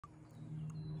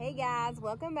Hey guys,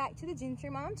 welcome back to the Gentry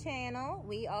Mom channel.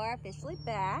 We are officially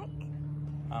back.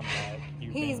 I'm back.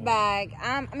 He's back.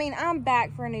 I'm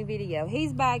back for a new video.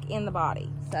 He's back in the body.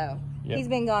 So He's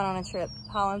been gone on a trip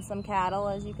hauling some cattle,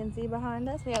 as you can see behind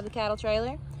us. We have the cattle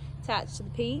trailer attached to the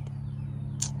Pete.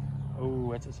 Oh,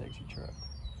 that's a sexy truck.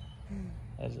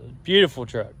 That's a beautiful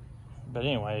truck. But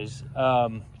anyways,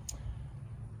 guys,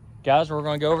 we're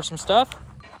going to go over some stuff.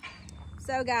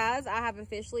 So guys, I have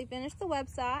officially finished the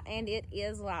website and it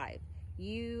is live.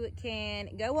 You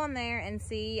can go on there and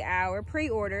see our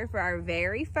pre-order for our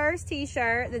very first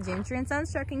t-shirt. The Gentry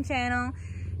Sons Trucking channel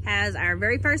has our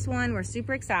very first one. We're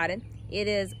super excited. It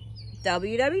is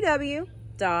www.gentry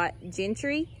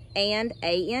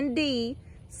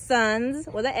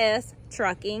with a S,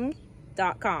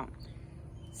 trucking.com.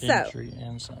 Gentry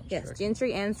and Sons. Yes, Trucking.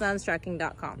 Gentry and Sons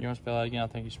Trucking.com. You want to spell that again? I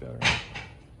think you spelled it right.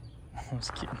 I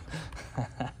was kidding.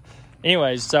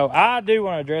 Anyways, so I do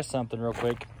want to address something real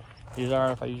quick. Is it all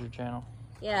right if I use your channel?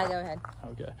 Yeah, go ahead.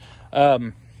 Okay.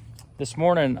 This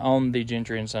morning on the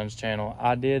Gentry and Sons channel,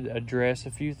 I did address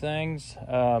a few things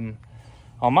on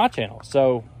my channel.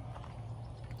 So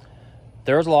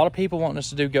there's a lot of people wanting us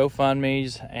to do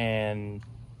GoFundMes and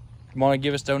want to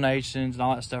give us donations and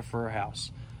all that stuff for our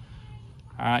house.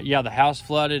 Yeah, the house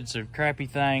flooded. It's a crappy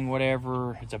thing,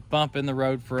 whatever. It's a bump in the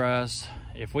road for us.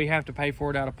 If we have to pay for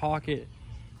it out of pocket,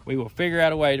 we will figure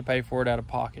out a way to pay for it out of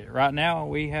pocket. Right now,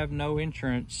 we have no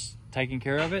insurance taking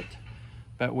care of it,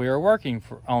 but we are working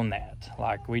on that.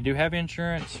 Like, we do have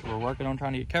insurance. We're working on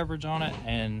trying to get coverage on it,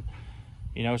 and,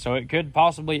 you know, so it could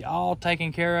possibly all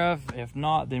taken care of. If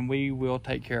not, then we will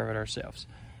take care of it ourselves.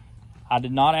 I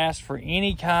did not ask for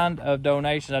any kind of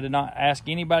donation. I did not ask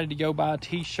anybody to go buy a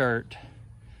t-shirt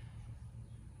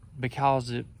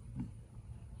because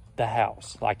the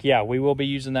house. Like, yeah, we will be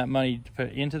using that money to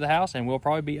put into the house, and we'll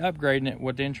probably be upgrading it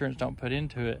what the insurance don't put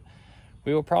into it.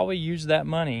 We will probably use that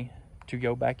money to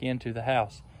go back into the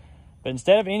house. But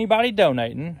instead of anybody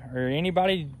donating or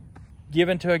anybody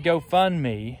giving to a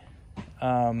GoFundMe,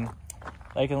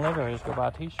 they can literally just go buy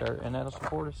a t-shirt and that'll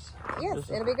support us.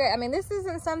 Yes, it'll be great. I mean, this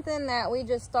isn't something that we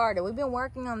just started. We've been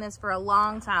working on this for a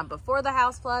long time. Before the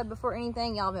house flood, before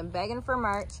anything, y'all been begging for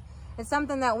merch. It's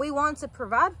something that we want to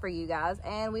provide for you guys,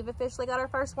 and we've officially got our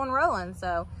first one rolling.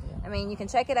 So, I mean, you can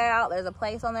check it out. There's a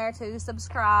place on there to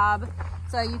subscribe,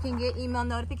 so you can get email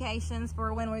notifications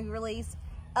for when we release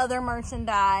other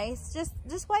merchandise.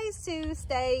 Just ways to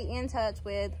stay in touch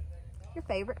with your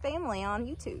favorite family on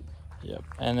YouTube. Yep,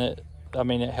 and it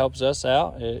helps us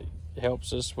out. It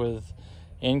helps us with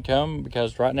income,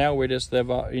 because right now we just live,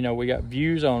 we got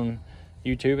views on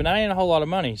YouTube, and that ain't a whole lot of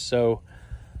money. So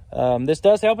this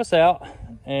does help us out,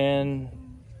 and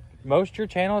most of your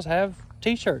channels have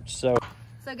t-shirts. So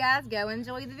guys, go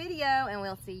enjoy the video, and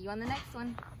we'll see you on the next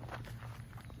one.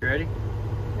 You ready?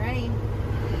 Ready.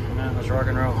 Now let's rock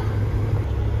and roll. All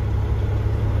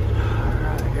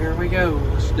right, here we go.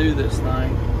 Let's do this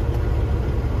thing.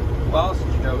 Well,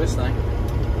 since you know this thing.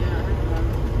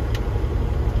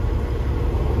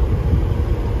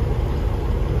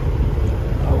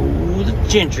 Oh, the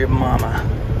Gentry Mama.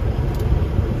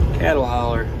 Cattle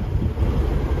hauler.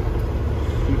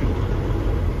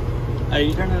 Hey,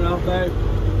 you turn it off, babe?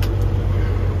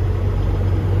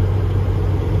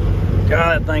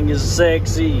 God, that thing is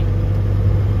sexy.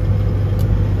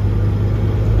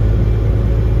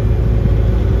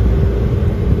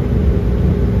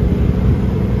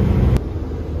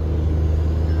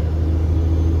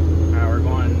 Alright, we're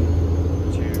going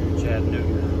to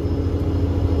Chattanooga.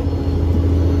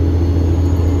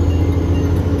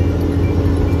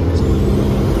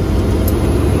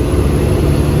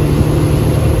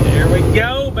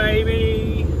 Go,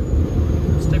 baby!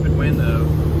 Stupid window.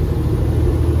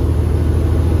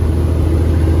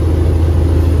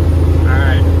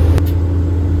 Alright.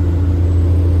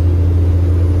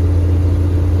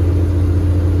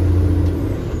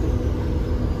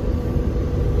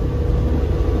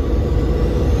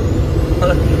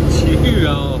 Look at you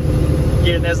all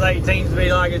getting this 18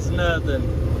 speed like it's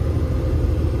nothing.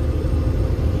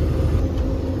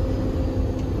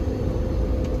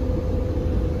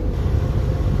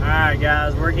 Alright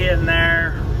guys, we're getting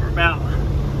there. We're about,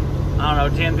 I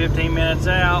don't know, 10-15 minutes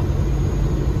out.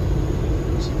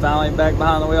 She's finally back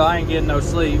behind the wheel. I ain't getting no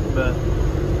sleep, but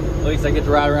at least I get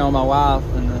to ride around with my wife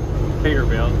in the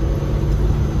Peterbilt.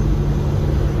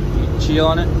 You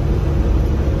chilling it?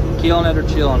 Killing it or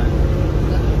chilling it?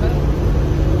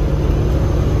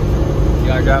 You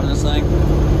like driving this thing? It's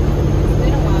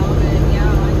been a while, but yeah,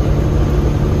 I like it.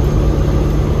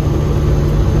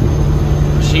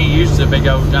 She used to big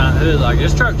old giant hood. Like,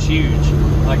 this truck's huge.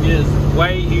 Like, it is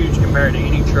way huge compared to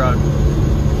any truck.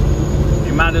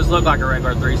 In my might just look like a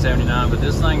regular 379, but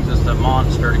this thing's just a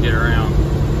monster to get around.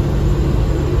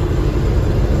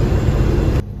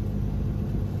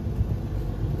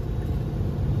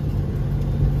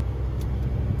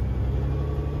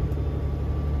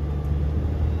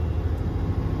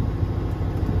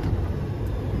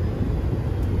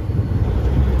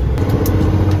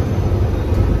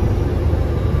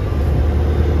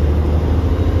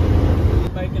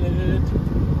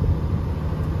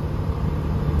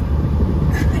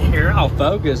 You're all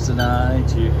focused tonight,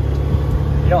 ain't you?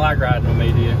 You don't like riding with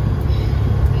me, do you?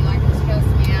 You like to stress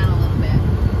me out a little bit.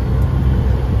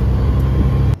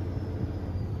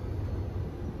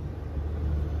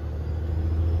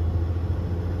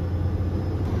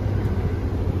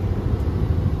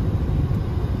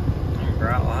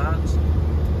 Bright lights.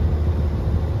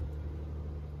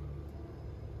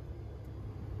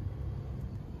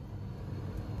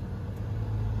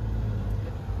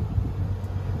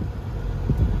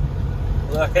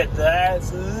 Look at that,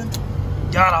 son.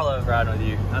 God, I love riding with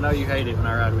you. I know you hate it when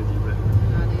I ride with you, but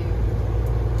I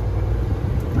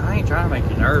do. I ain't trying to make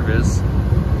you nervous.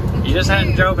 You just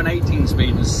hadn't drove an 18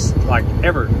 speed like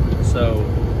ever, so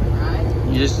Right?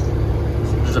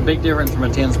 there's a big difference from a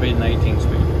 10 speed and 18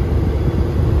 speed.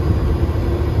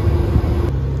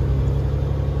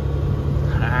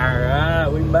 All right,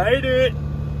 we made it. So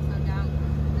down,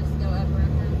 just go up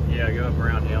around here. Yeah, go up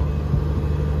around him.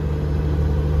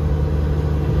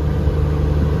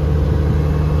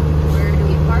 Where do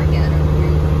we park at over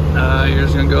here? You're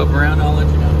just gonna go up around. I'll let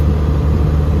you know.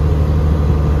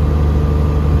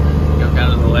 Go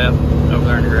kind of to the left, over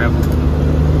there in the gravel.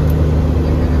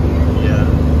 Yeah,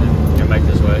 and you make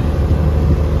this way.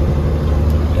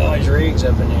 Oh, these rigs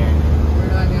up in here. Where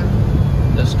do I go?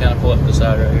 Just kind of pull up the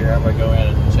side right here. I'm gonna go in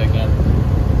and check in.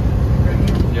 Right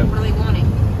here? Yep. What are they wanting?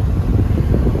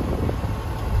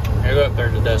 Here, go up there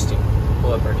to Dusty.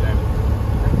 Pull up right there. I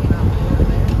cannot go over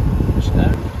there. What's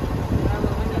that? Where are the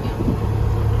window down?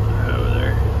 Right over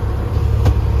there.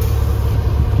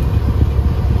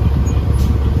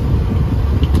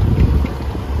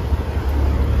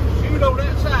 Shoot on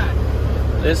that side.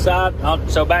 This side? Oh,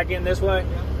 so back in this way?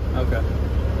 Yeah. Okay.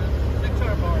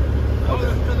 600 bar. Okay.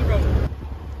 To the road.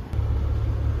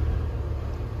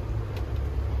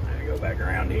 Now go back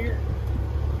around here.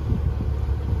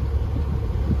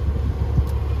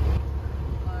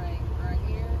 Like right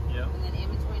here? Yep. And then in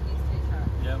between these two trucks.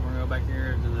 Yeah, we're gonna go back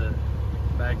here to the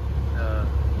back.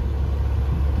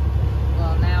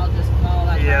 Well, now just follow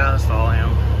that Yeah, truck. let's follow him.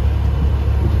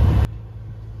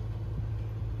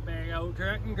 Big old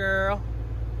trucking girl.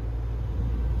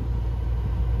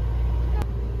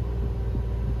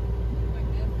 Like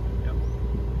this. Yep.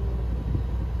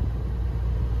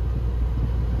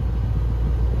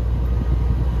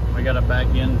 We gotta back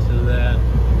into that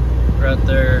right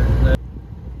there. Good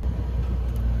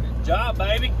job,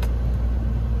 baby.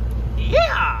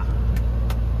 Yeah.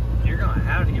 You're gonna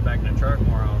have to get back in the truck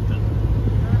more often.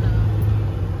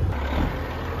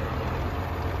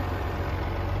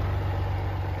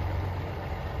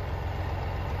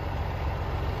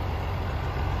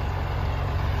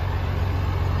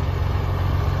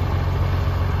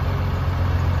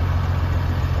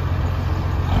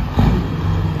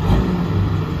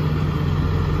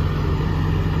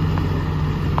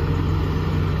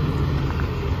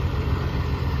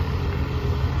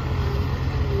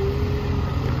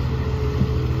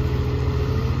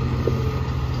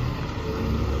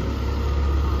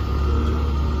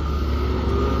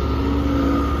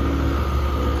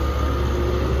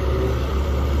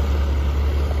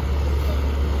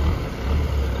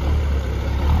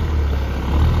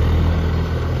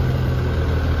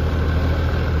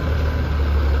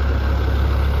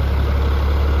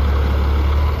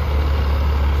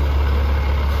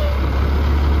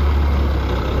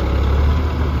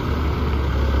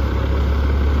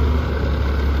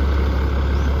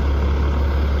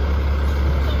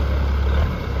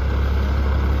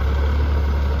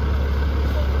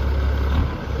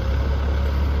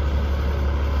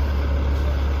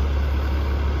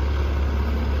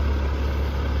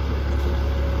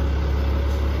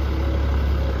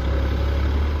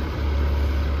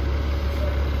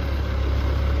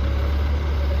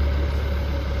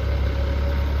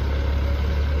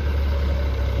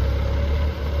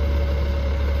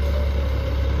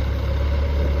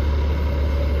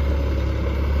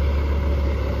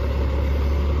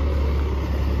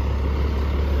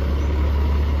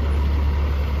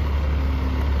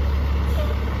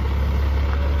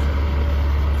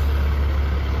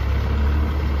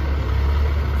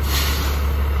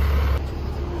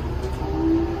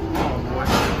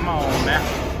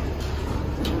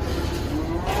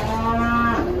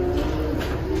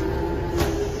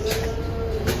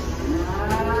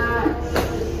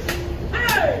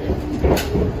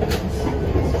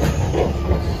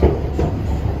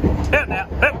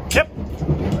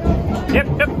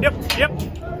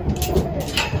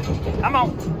 Come on.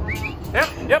 Yep,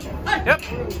 yep, yep,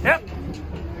 yep.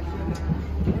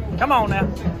 Come on now.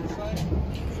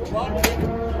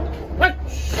 Hey!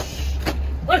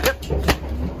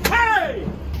 Hey!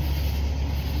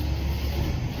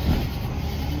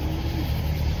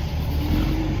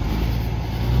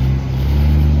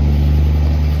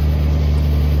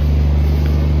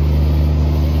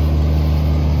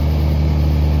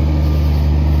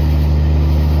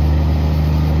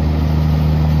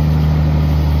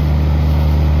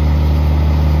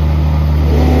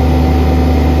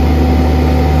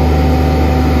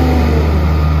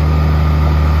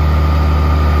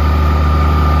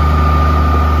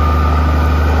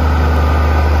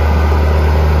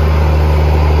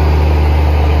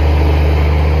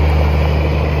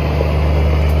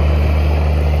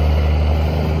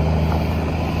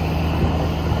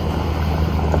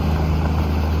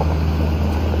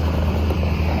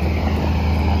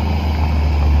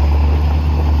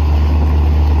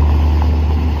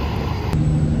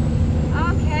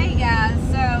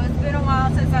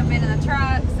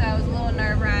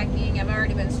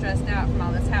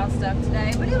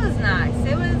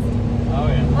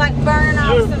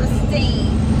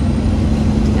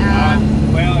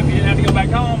 Well, if you didn't have to go back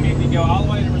home, you could go all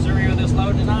the way to Missouri with this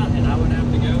load tonight, and I wouldn't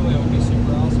have to go. It would be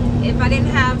super awesome. If I didn't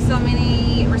have so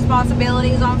many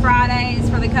responsibilities on Fridays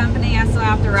for the company, I still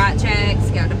have to write checks,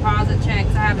 go deposit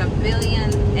checks. I have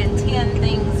 1,000,010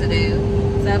 things to do.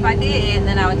 So if I did,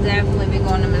 then I would definitely be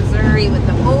going to Missouri with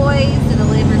the boys to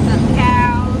deliver some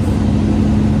cows.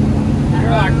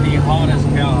 You're like the hottest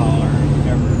cow hauler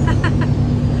ever.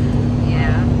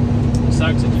 Yeah. It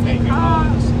sucks that you can't go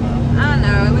home. I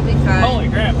know, it would be fun. Holy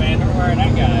crap, man, they're wearing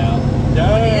that guy out.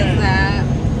 What is that?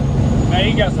 Man,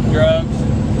 he got some drugs.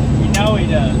 You know he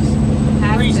does.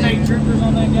 3 state troopers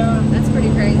on that guy. That's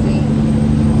pretty crazy.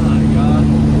 Oh my God.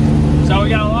 So we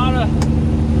got a lot of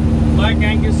Black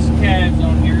Angus calves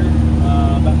on here,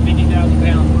 about 50,000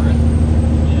 pounds worth.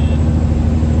 And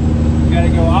we got to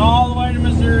go all the way to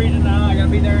Missouri tonight. I got to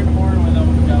be there in the morning with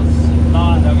them because if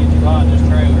not, they'll get too hot in this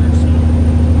trailer. So,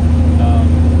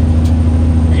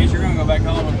 I guess you're going to go back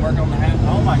home and work on the house.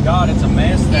 Oh my God, it's a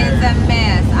mess there. It's a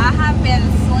mess. I have been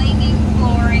slinging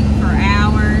flooring for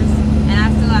hours, and I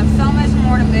still have so much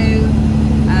more to move.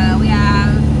 We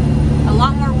have a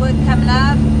lot more wood coming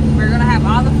up. We're going to have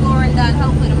all the flooring done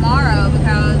hopefully tomorrow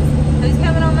because who's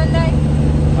coming on Monday?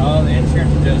 Oh, the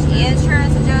insurance adjuster. The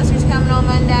insurance adjuster's coming on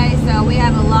Monday, so we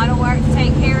have a lot of work to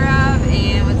take care of,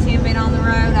 and with Tim being on the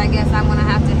road, I guess I'm going to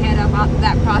have to head up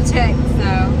that project,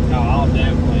 so. Oh,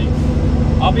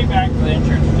 I'll be back for the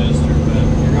insurance adjuster, but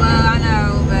well, I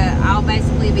know, but I'll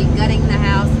basically be gutting the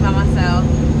house by myself.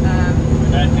 Your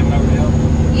dad came over to help?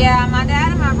 Yeah, my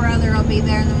dad and my brother will be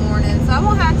there in the morning, so I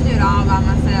won't have to do it all by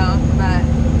myself, but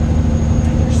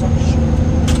You're so short.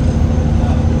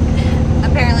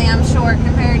 apparently I'm short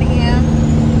compared to him.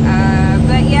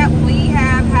 But yep, we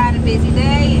have had a busy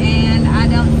day, and I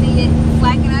don't see it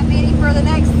slacking up any for the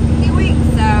next few weeks,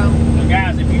 so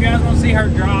Guys, if you guys want to see her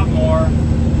drive more,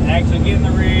 and actually get in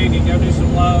the rig and go do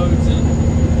some loads and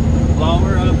blow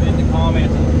her up in the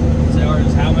comments and tell her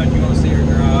just how much you want to see her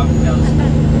drive. Because,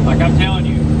 like I'm telling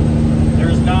you,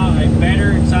 there's not a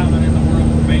better excitement in the world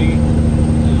for me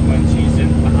than when she's in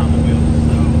behind the wheel.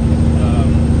 So,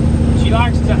 she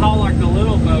likes to haul like the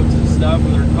little boats and stuff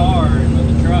with her car and with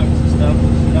the trucks and stuff,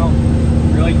 but she don't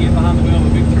really get behind the wheel of a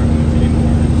big truck much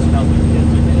anymore. It smells like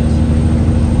kids, I guess.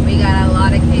 we got a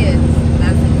lot of kids.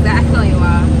 That's exactly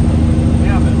why.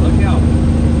 Yeah, but look how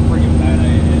freaking bad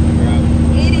I is driving.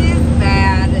 It is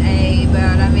bad,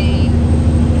 but I mean,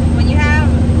 when you have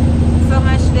so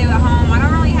much to do at home, I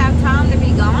don't really have time to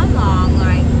be gone long.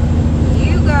 Like,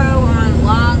 you go on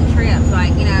long trips,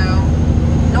 like, you know,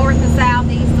 north to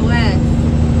south, east to west.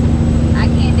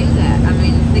 I can't do that. I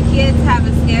mean, the kids have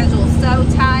a schedule so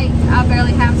tight, I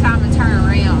barely have time to turn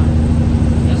around.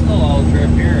 This little old trip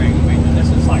here, I mean, this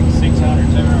is like 600,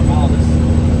 700 miles.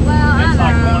 Well, It's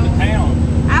like going to town.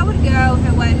 I would go if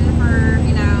it wasn't for,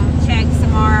 you know, checks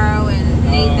tomorrow and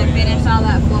needing to finish all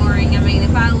that flooring. I mean,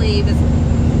 if I leave, it's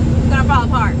gonna fall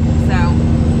apart. So,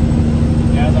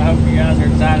 Guys, I hope you guys are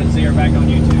excited to see her back on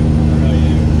YouTube. I really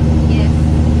do. yes.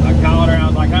 I called her and I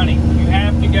was like, honey, you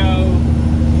have to go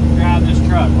drive this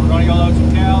truck. We're gonna go load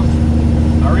some cows.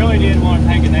 I really did want to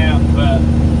take a nap, but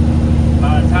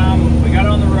by the time we got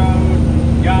on the road,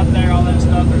 got there, all that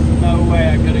stuff, there's no way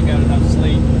I could have got enough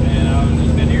sleep, and I was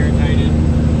just been irritated.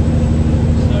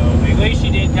 So at least she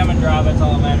did come and drive. That's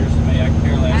all that matters to me. I can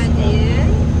care less. I did.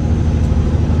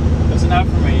 That's enough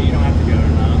for me. You don't have to go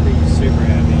tonight. I'll be super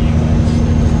happy anyways.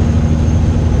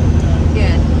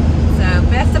 Good. So,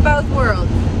 best of both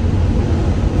worlds.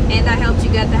 And I helped you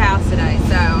you got the house today.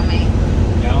 So, I mean,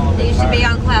 you should be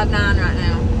on cloud 9 right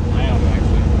now. I am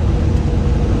actually.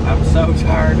 I'm so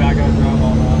tired. I gotta drive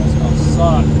all night. It's gonna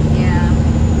suck. Yeah.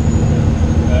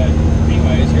 But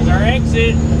anyways, here's our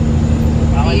exit.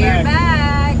 You're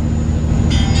back.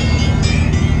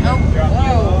 Oh,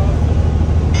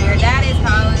 whoa. Your daddy's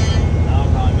calling. I'll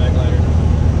call him back later.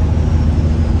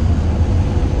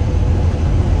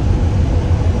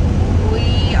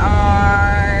 We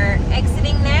are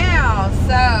exiting now.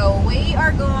 So we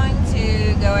are going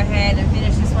to go ahead and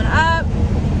finish this one up.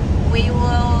 We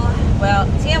will, well,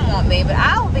 Tim won't be, but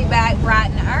I will be back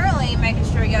bright and early, making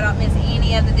sure y'all don't miss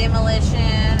any of the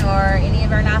demolition or any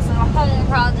of our nice little home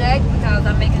project, because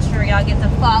I'm making sure y'all get to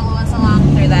follow us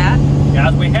along through that.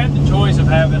 Guys, we had the choice of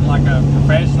having like a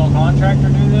professional contractor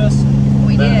do this.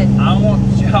 We did. I want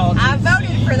y'all to I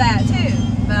voted for that too,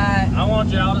 but I want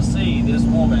y'all to see this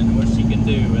woman, what she can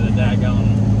do with a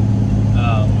daggone,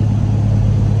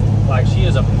 like she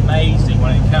is amazing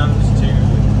when it comes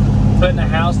to putting a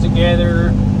house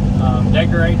together,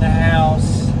 decorating the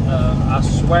house. I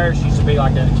swear she should be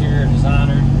like an interior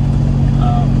designer.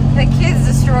 the kids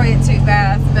destroy it too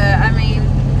fast, but I mean,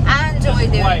 I enjoy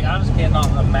doing it. I just cannot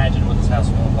imagine what this house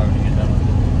is going to look like when you get done.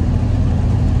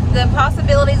 The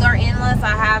possibilities are endless.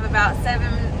 I have about 7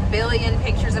 billion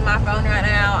pictures in my phone right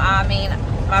now. I mean,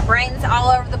 my brain's all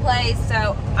over the place,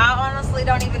 so I honestly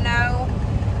don't even know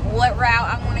what route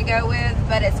I'm going to go with,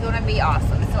 but it's going to be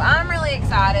awesome. So I'm really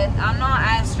excited. I'm not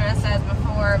as stressed as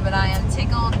before, but I am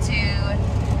tickled to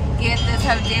get this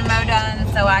whole demo done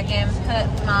so I can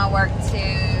put my work to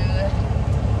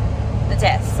the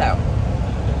test. So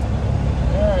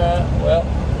Alright, well,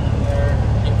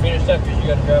 you finished up because you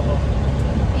got to drive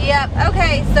home. yep.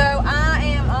 Okay, so I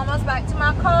am almost back to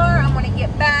my car. I'm going to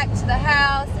get back to the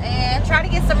house and try to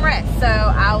get some rest. So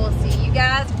I will see you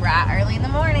guys bright early in the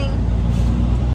morning.